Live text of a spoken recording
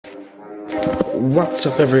What's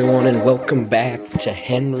up, everyone, and welcome back to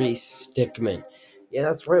Henry Stickmin. Yeah,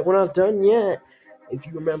 that's right, we're not done yet. If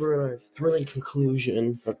you remember in our thrilling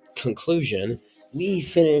conclusion, we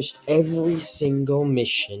finished every single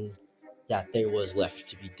mission that there was left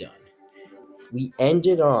to be done. We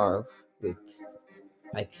ended off with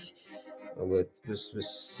a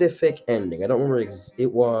specific ending. I don't remember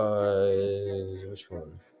it was which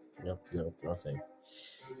one? No, nothing.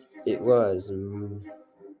 It was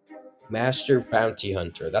Master Bounty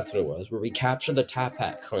Hunter, that's what it was, where we captured the Top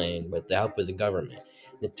Hat clan with the help of the government.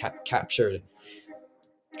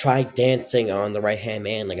 Tried dancing on the right-hand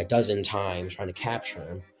man like a dozen times, trying to capture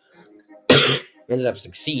him. Ended up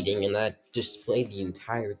succeeding, and that displayed the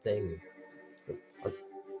entire thing.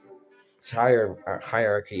 Entire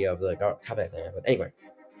hierarchy of the Top Hat clan. But anyway,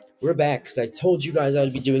 we're back, because I told you guys I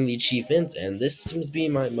would be doing the achievements, and this seems to be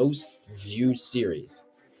my most viewed series.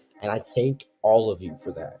 And I thank all of you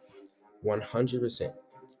for that. 100%.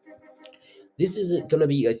 This isn't going to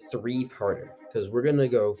be a three-parter, because we're going to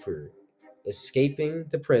go for escaping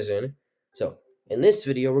the prison. So, in this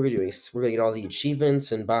video, we're going to get all the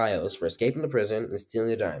achievements and bios for escaping the prison and stealing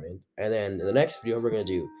the diamond. And then in the next video, we're going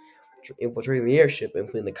to do infiltrating the airship and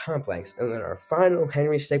completing the complex. And then our final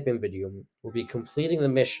Henry Stickmin video will be completing the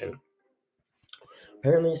mission.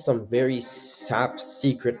 Apparently, some very top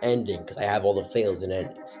secret ending, because I have all the fails and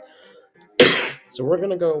endings. So we're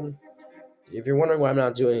going to go. If you're wondering why I'm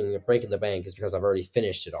not doing Breaking the Bank, it's because I've already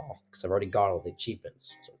finished it all. Because I've already got all the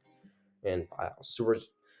achievements. And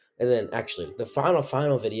then actually, the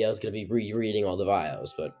final video is going to be rereading all the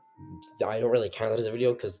bios. But I don't really count that as a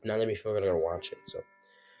video because none of you people are going to watch it. So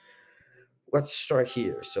let's start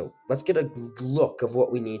here. So let's get a look of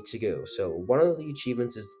what we need to go. So one of the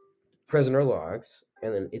achievements is prisoner logs.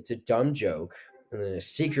 And then it's a dumb joke. And then a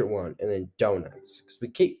secret one. And then donuts. Because we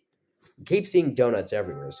keep seeing donuts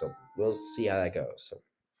everywhere, so we'll see how that goes. So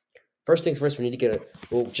first things first, we need to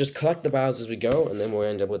we'll just collect the bios as we go, and then we'll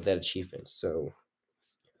end up with that achievement. So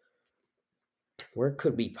where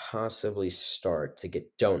could we possibly start to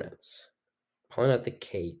get donuts? Pulling out the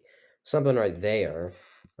cake. Something right there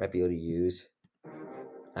might be able to use.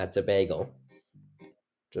 That's a bagel.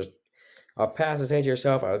 I'll pass this hand to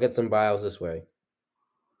yourself. I'll get some bios this way.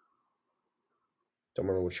 Don't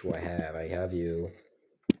remember which one I have. I have you.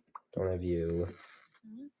 Don't have you.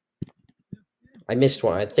 I missed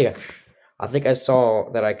one. I think I saw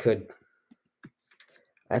that I could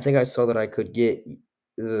get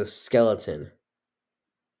the skeleton.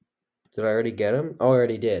 Did I already get him? Oh, I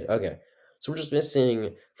already did. Okay. So we're just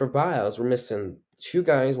missing, for bios, we're missing two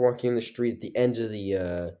guys walking in the street at the end of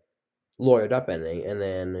the lawyered up ending, and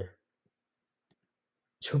then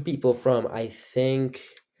two people from, I think,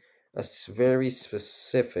 a very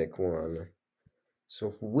specific one. So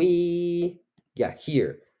if we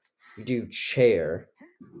do chair,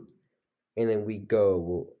 and then we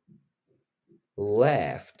go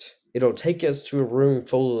left, it'll take us to a room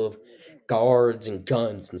full of guards and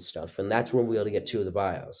guns and stuff, and that's when we'll be able to get two of the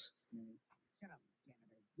bios.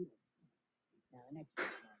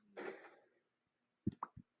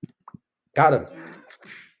 Got him.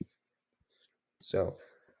 So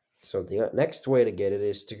the next way to get it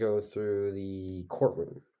is to go through the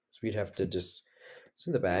courtroom. So we'd have to just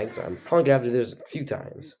send the bags. I'm probably gonna have to do this a few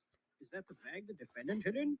times. Is that the bag the defendant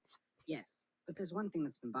hid in? Yes, but there's one thing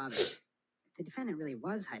that's been bothering me. If the defendant really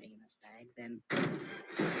was hiding in this bag, then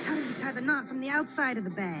how did he tie the knot from the outside of the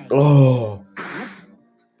bag? Oh. What?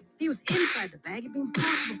 If he was inside the bag, it'd be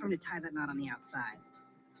impossible for him to tie that knot on the outside.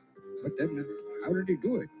 But then, how did he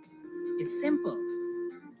do it? It's simple.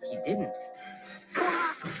 He didn't.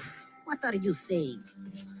 What are you saying?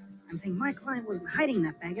 I'm saying my client wasn't hiding in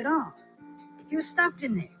that bag at all. He was stuffed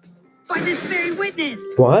in there. By this very witness!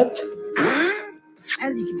 What?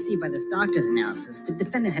 As you can see by this doctor's analysis, the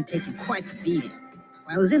defendant had taken quite the beating.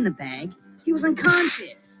 While he was in the bag, he was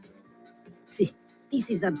unconscious. This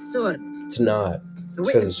is absurd. It's not. The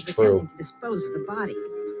witness was attempting to dispose of the body.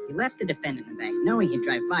 He left the defendant in the bag, knowing he'd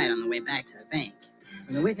drive by it on the way back to the bank.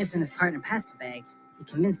 When the witness and his partner passed the bag, he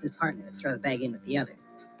convinced his partner to throw the bag in with the others.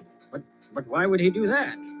 But why would he do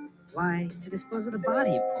that? Why, to dispose of the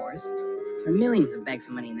body, of course. There are millions of bags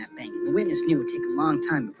of money in that bank, and the witness knew it would take a long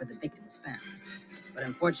time before the victim was found. But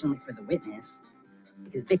unfortunately for the witness,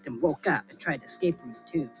 his victim woke up and tried to escape from his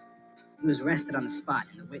tomb. He was arrested on the spot,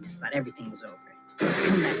 and the witness thought everything was over. It's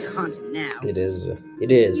come back to haunt him now. It is. If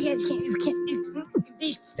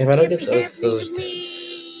I don't get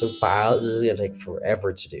those bios, this is gonna take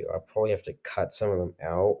forever to do. I'll probably have to cut some of them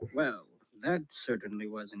out. Well, that certainly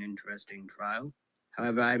was an interesting trial.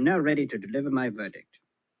 However, I am now ready to deliver my verdict.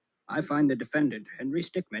 I find the defendant, Henry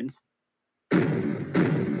Stickmin,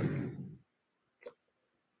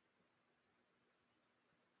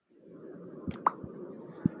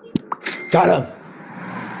 Got him!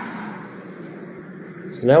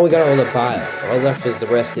 So now we got all the bio. All left is the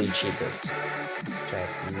rest of the achievements. Which I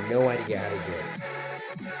have no idea how to get.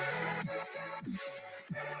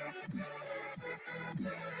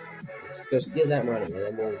 Let's go steal that money and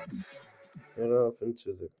then we'll head off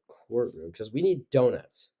into the courtroom. Because we need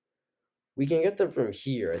donuts. We can get them from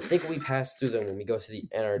here. I think we pass through them when we go to the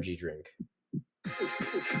energy drink. I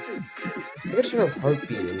think I should have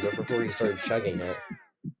heartbeating before we started chugging it.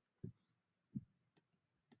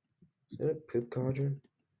 Is that a poop cauldron?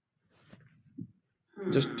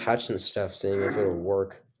 Just touching stuff, seeing if it'll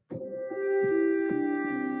work. I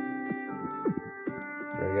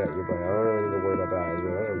got you, but I don't really need to worry about eyes,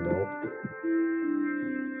 but I don't know.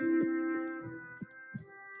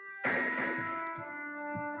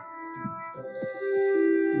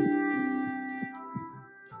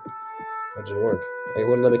 That didn't work. It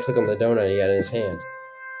wouldn't let me click on the donut he had in his hand.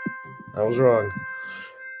 I was wrong.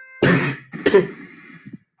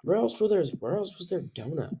 Where else was there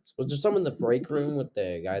donuts? Was there some in the break room with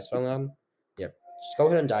the guys fell on? Yep. Just go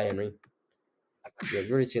ahead and die, Henry. Yeah,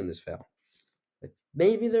 you've already seen this fail.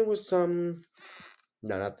 Maybe there was some.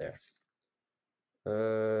 No, not there.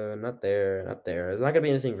 Not there. There's not gonna be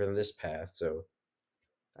anything from this path, so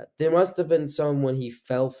there must have been some when he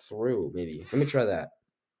fell through. Maybe. Let me try that.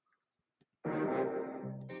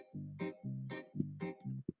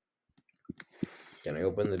 Can I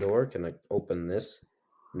open the door? Can I open this?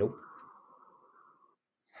 Nope.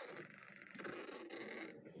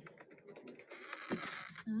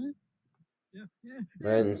 I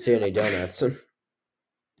didn't see any donuts.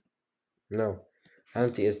 No. I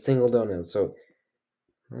didn't see a single donut. So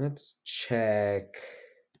let's check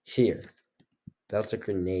here. Belts of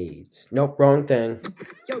grenades. Nope, wrong thing.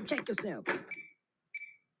 Yo, check yourself.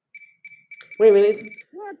 Wait a minute.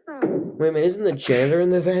 What the? Wait a minute, isn't the janitor in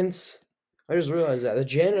the vents? I just realized that. The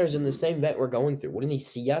janitor's in the same vent we're going through. Wouldn't he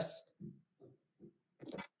see us?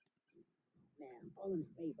 Man, all in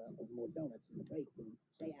favor of more donuts in the break room.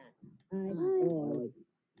 Say aye. No.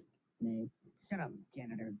 Shut up,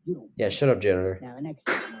 janitor. You don't. Yeah, shut up, janitor. Now the next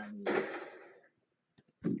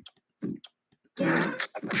one.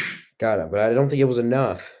 Got it, but I don't think it was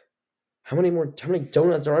enough. How many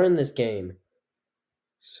donuts are in this game?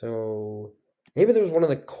 So maybe there was one in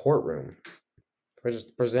the courtroom. If I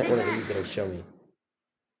just present one of these, it'll show me.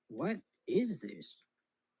 What is this?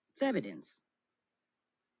 It's evidence.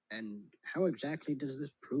 And how exactly does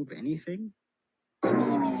this prove anything?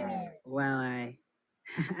 Well, I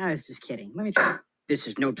was just kidding. Let me try. This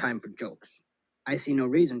is no time for jokes. I see no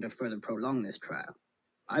reason to further prolong this trial.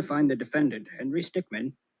 I find the defendant, Henry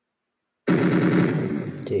Stickmin.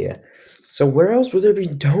 Yeah. So where else would there be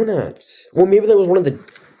donuts? Well, maybe there was one in the.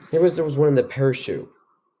 There was one in the parachute.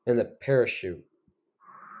 In the parachute.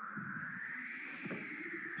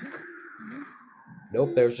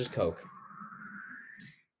 Nope, there was just Coke.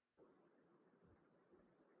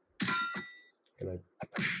 Can I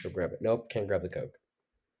still grab it? Nope, can't grab the Coke.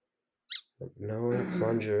 No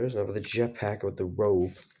plungers, not with the jetpack, with the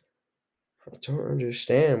rope. I don't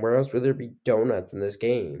understand. Where else would there be donuts in this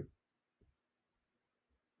game?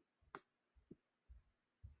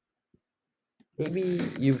 Maybe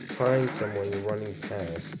you find someone you're running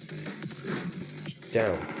past.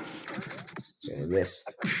 Down. Okay, I missed.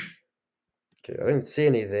 Okay, I didn't see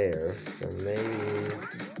any there, so maybe.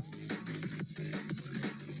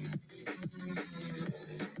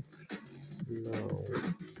 No.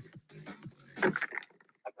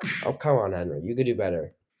 Oh, come on, Henry. You could do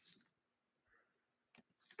better.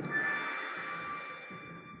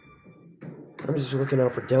 I'm just looking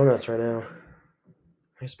out for donuts right now. Am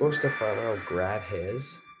I supposed to follow and grab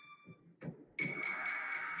his?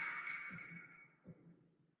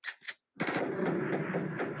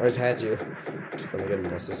 I just had to. Just from getting a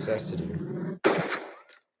necessity.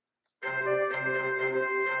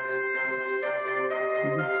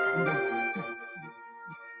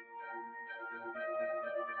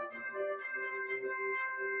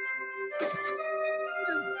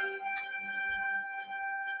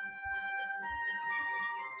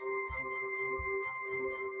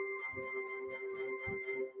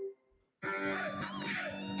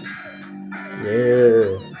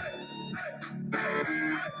 Yeah.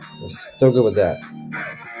 I'm still good with that.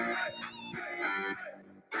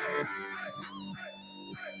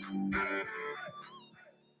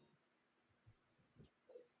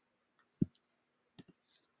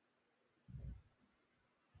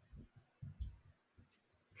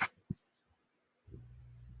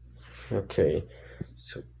 Okay.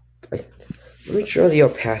 So, let me try the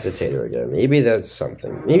opacitator again. Maybe that's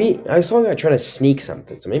something. Maybe I saw a guy trying to sneak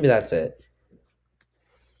something, so maybe that's it.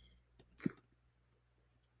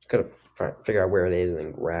 Gotta try to figure out where it is and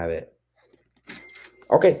then grab it.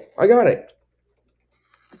 Okay, I got it.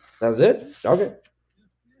 That was it? Okay.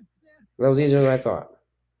 That was easier than I thought.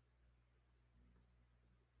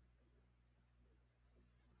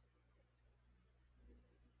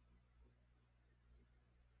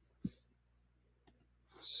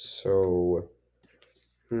 So,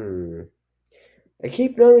 I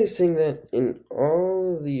keep noticing that in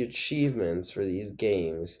all of the achievements for these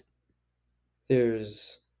games,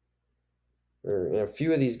 there's, or in a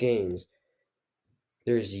few of these games,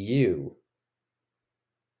 there's you.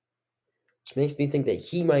 Which makes me think that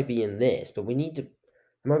he might be in this, but we need to, it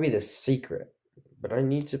might be the secret. But I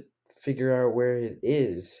need to figure out where it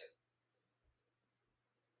is.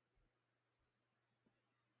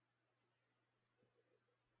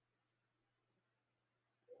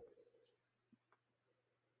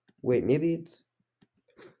 Wait, maybe it's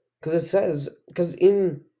because it says because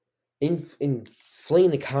in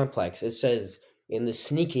fleeing the complex it says in the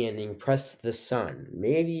sneaky ending press the sun.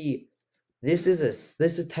 Maybe this is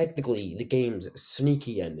technically the game's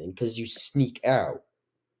sneaky ending because you sneak out.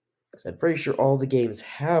 So I'm pretty sure all the games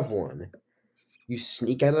have one. You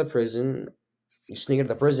sneak out of the prison. You sneak out of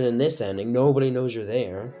the prison in this ending. Nobody knows you're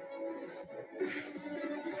there.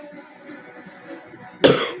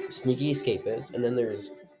 Sneaky escapist, and then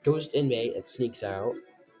there's ghost inmate that sneaks out,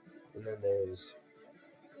 and then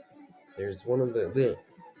there's one of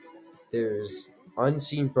there's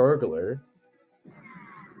unseen burglar.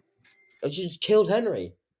 She just killed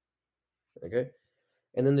Henry. Okay,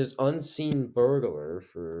 and then there's unseen burglar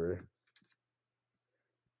for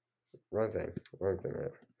wrong thing. Right?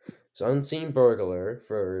 It's unseen burglar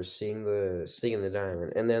for stealing the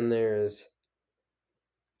diamond, and then there's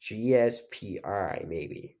GSPI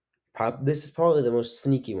maybe. This is probably the most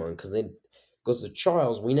sneaky one because they goes to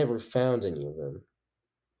Charles. We never found any of them.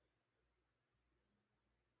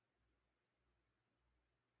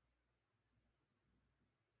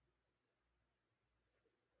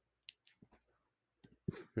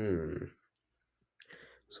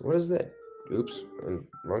 So what is that? Oops,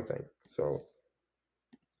 wrong thing. So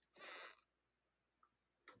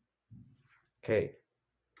okay,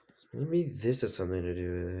 maybe this has something to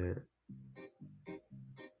do with it.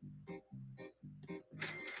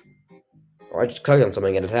 Oh, I just clicked on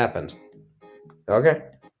something and it happened. Okay.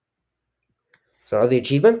 So all the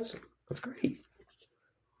achievements? That's great.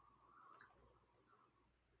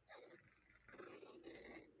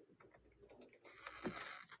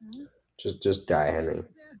 Just die, Henry.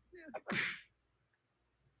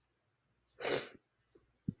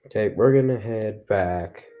 Okay, we're gonna head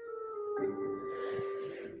back.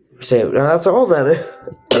 So now that's all then.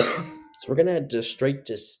 So we're gonna head straight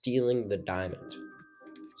to stealing the diamond.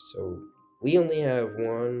 So we only have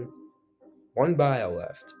one bio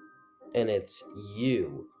left, and it's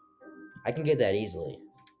you. I can get that easily.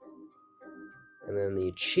 And then the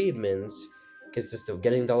achievements consist of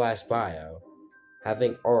getting the last bio,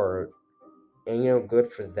 having art, and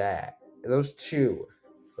good for that. Those two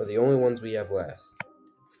are the only ones we have left.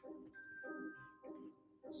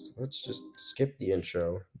 So let's just skip the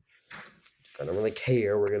intro. I don't really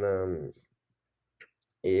care. We're gonna.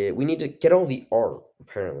 We need to get all the art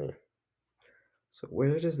apparently. So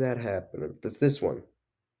where does that happen? It's this one.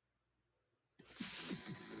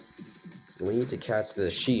 We need to catch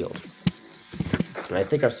the shield. And I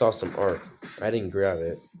think I saw some art. I didn't grab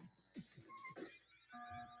it.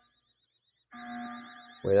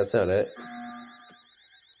 Wait, that's not it.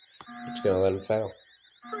 I'm just gonna let him fail.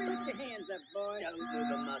 Put your hands up, boy. Don't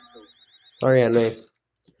move a muscle. Sorry, Henry.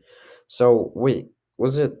 So wait,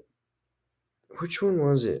 was it? Which one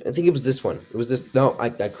was it? I think it was this one. It was this. No, I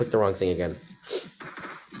clicked the wrong thing again.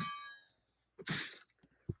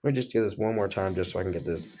 Let me just do this one more time just so I can get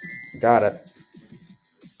this. Got it.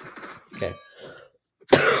 Okay.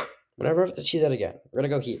 Whenever I have to see that again, we're gonna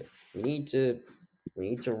go here. We need to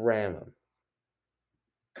ram them.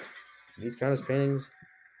 These kind of paintings.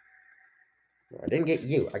 No, I didn't get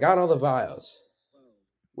you. I got all the bios.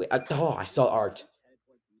 Wait, I saw art.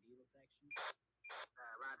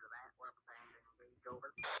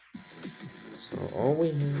 So all we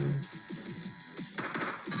have.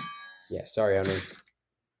 Yeah, sorry, I mean.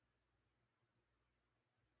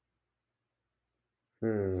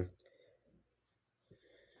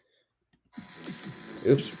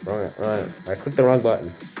 Oops, wrong. I clicked the wrong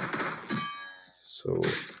button. So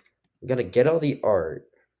we gotta get all the art.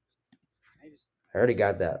 I already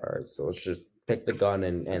got that art, so let's just pick the gun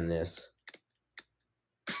and end this.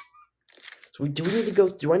 So do we need to go?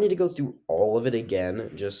 Do I need to go through all of it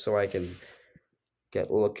again just so I can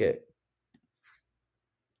look at?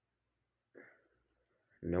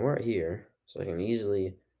 No art here, so I can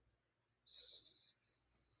easily.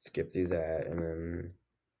 Skip through that, and then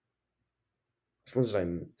which ones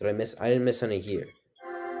did I miss? I didn't miss any here.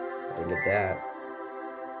 I didn't get that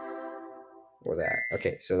or that.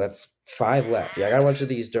 Okay, so that's 5 left. Yeah, I got a bunch of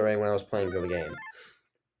these during when I was playing through the game.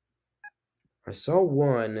 I saw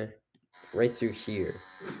one right through here.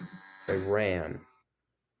 If I ran,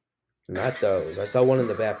 not those. I saw one in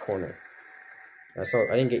the back corner. I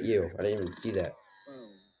didn't get you. I didn't even see that.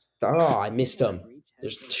 Oh, I missed them.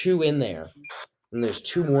 There's 2 in there. And there's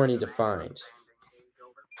 2 more I need to find.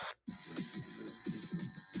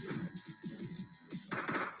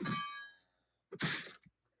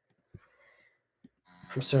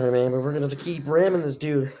 I'm sorry, man, but we're gonna have to keep ramming this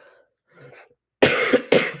dude. I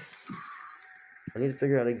need to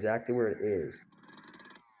figure out exactly where it is.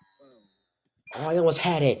 Oh, I almost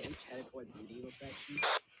had it.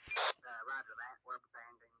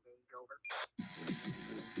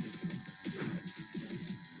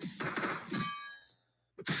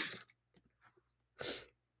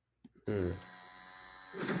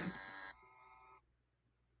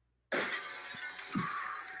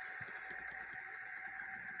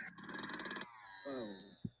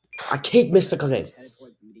 I keep misclicking.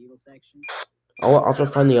 I'll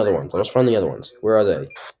just find the other ones. Where are they?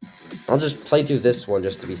 I'll just play through this one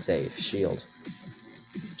just to be safe. Shield.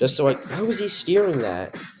 Just so how is he steering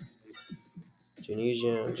that?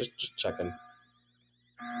 Tunisia, just checking.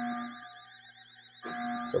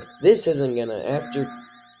 So this isn't gonna after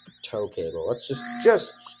tow cable. Let's just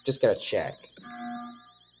gotta check.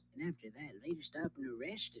 And after that, they just up and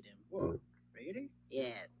arrested him. Whoa, really?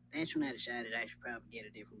 Yeah, that's when I decided I should probably get a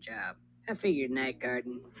different job. I figured night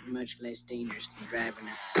guarding was much less dangerous than driving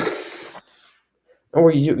a... Oh,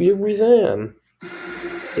 you were them.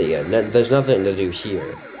 So yeah, there's nothing to do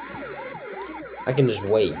here. I can just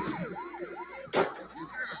wait.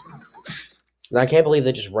 And I can't believe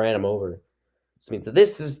they just ran him over. This means that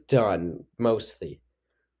this is done, mostly.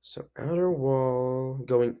 So outer wall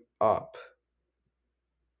going up.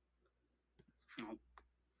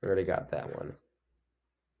 I already got that one.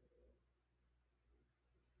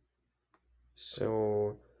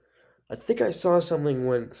 So I think I saw something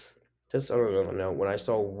when just I don't know when I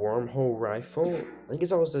saw wormhole rifle. I think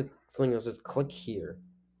it's always something that says click here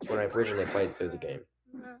when I originally played through the game.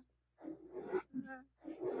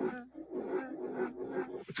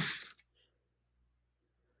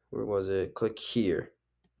 Where was it? Click here.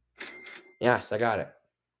 Yes, I got it.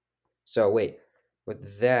 So wait,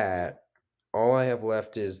 with that, all I have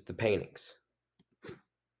left is the paintings.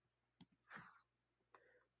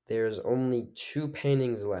 There's only 2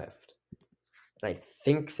 paintings left. And I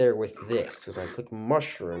think they're with this, because I click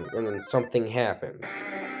mushroom, and then something happens.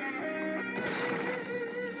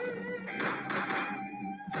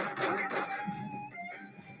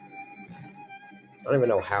 I don't even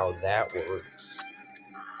know how that works.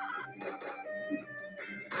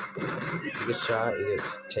 You get shot, you get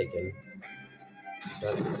taken.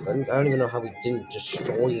 I don't even know how we didn't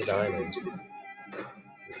destroy the diamond.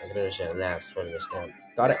 I can understand that, slowing this down.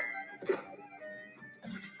 Got it.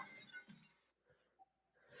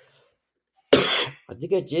 I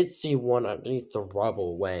think I did see one underneath the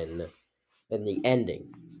rubble when, in the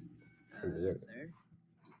ending. Sir,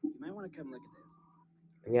 you might want to come look at this.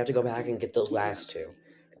 And we have to go back and get those last 2.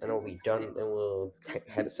 And it'll be done, and we'll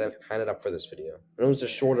hand it up for this video. I know it's a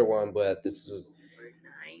shorter one, but this is...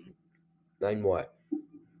 9 what?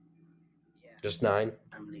 Yeah. Just 9?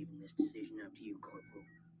 I'm leaving this decision up to you, Corporal.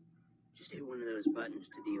 Just hit one of those buttons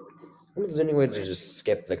to deal with this. I wonder if there's any way to just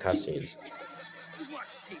skip the cutscenes. Who's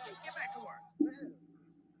watching TV? Get back to work.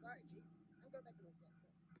 Sorry, Chief. I'm going back to work.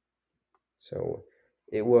 So,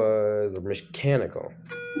 it was the mechanical.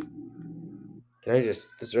 Can I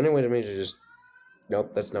just... Is there any way to me to just...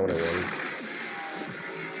 Nope, that's not what I wanted.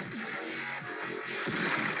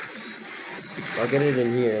 I'll get it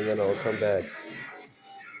in here, and then I'll come back.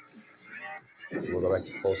 We'll go back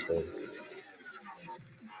to full screen.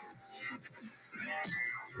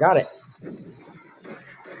 Got it!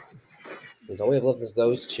 All we have left is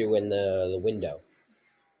those 2 in the window.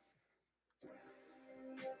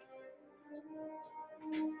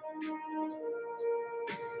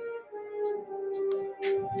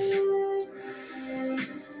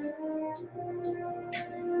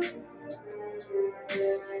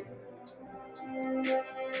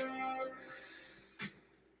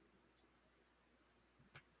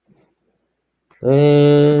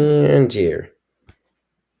 And here.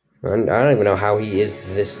 I don't even know how he is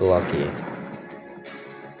this lucky.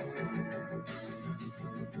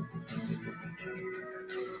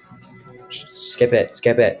 Skip it,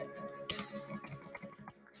 skip it.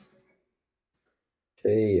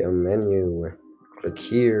 Okay, a menu. Click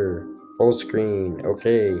here. Full screen.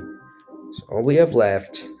 Okay. So all we have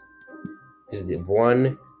left is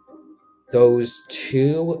those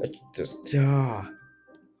two,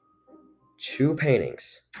 two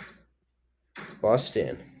paintings. Bust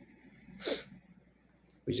in.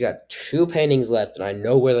 We just got two paintings left, and I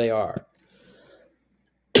know where they are.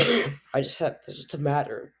 This is just a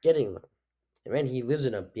matter of getting them. And man, he lives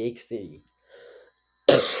in a big city.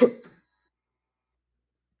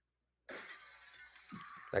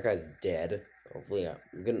 That guy's dead. Hopefully, I'm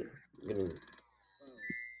gonna.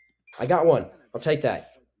 I got one. I'll take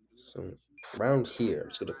that. So around here, I'm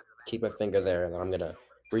just gonna keep my finger there, and then I'm gonna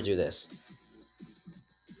redo this.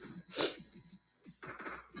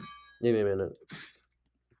 Give me a minute.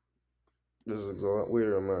 This is a lot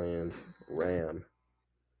weird on my end. RAM.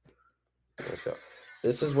 Okay, so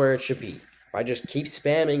this is where it should be. If I just keep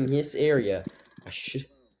spamming this area,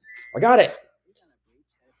 I got it.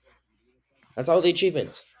 That's all the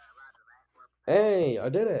achievements. Hey, I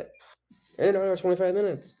did it. In another 25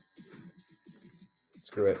 minutes.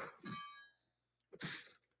 Screw it.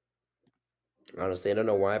 Honestly, I don't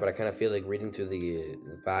know why, but I kind of feel like reading through the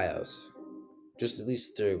bios. Just at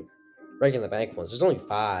least through breaking the bank ones. There's only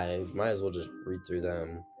 5. Might as well just read through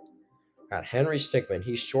them. Got Henry Stickmin.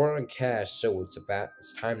 He's short on cash, so it's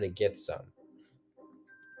time to get some.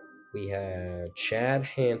 We had Chad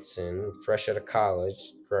Hansen, fresh out of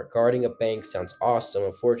college. Guarding a bank sounds awesome.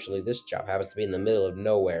 Unfortunately, this job happens to be in the middle of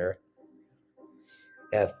nowhere.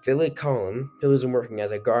 We have Philly Cullen. Philly's been working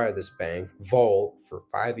as a guard at this bank, vault, for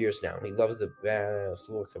 5 years now. He loves the badass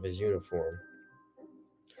look of his uniform.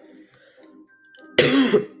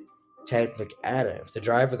 Ted McAdams, the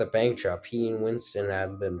driver of the bank truck. He and Winston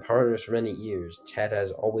have been partners for many years. Ted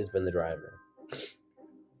has always been the driver.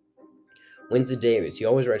 Winston Davis, he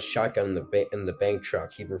always rides shotgun in the bank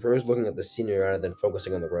truck. He prefers looking at the scenery rather than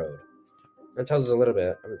focusing on the road. That tells us a little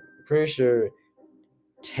bit. I'm pretty sure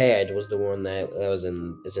Ted was the one that is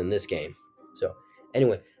in this game. So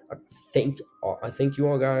anyway, thank you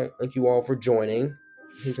all for joining.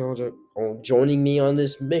 Thank you all for joining me on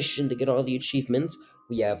this mission to get all the achievements.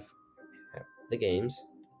 We have the games.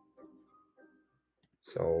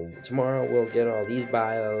 So tomorrow we'll get all these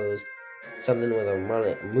bios, something with a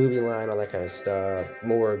movie line, all that kind of stuff,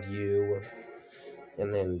 more of you,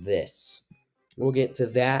 and then this. We'll get to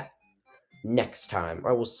that next time.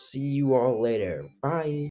 I will see you all later. Bye.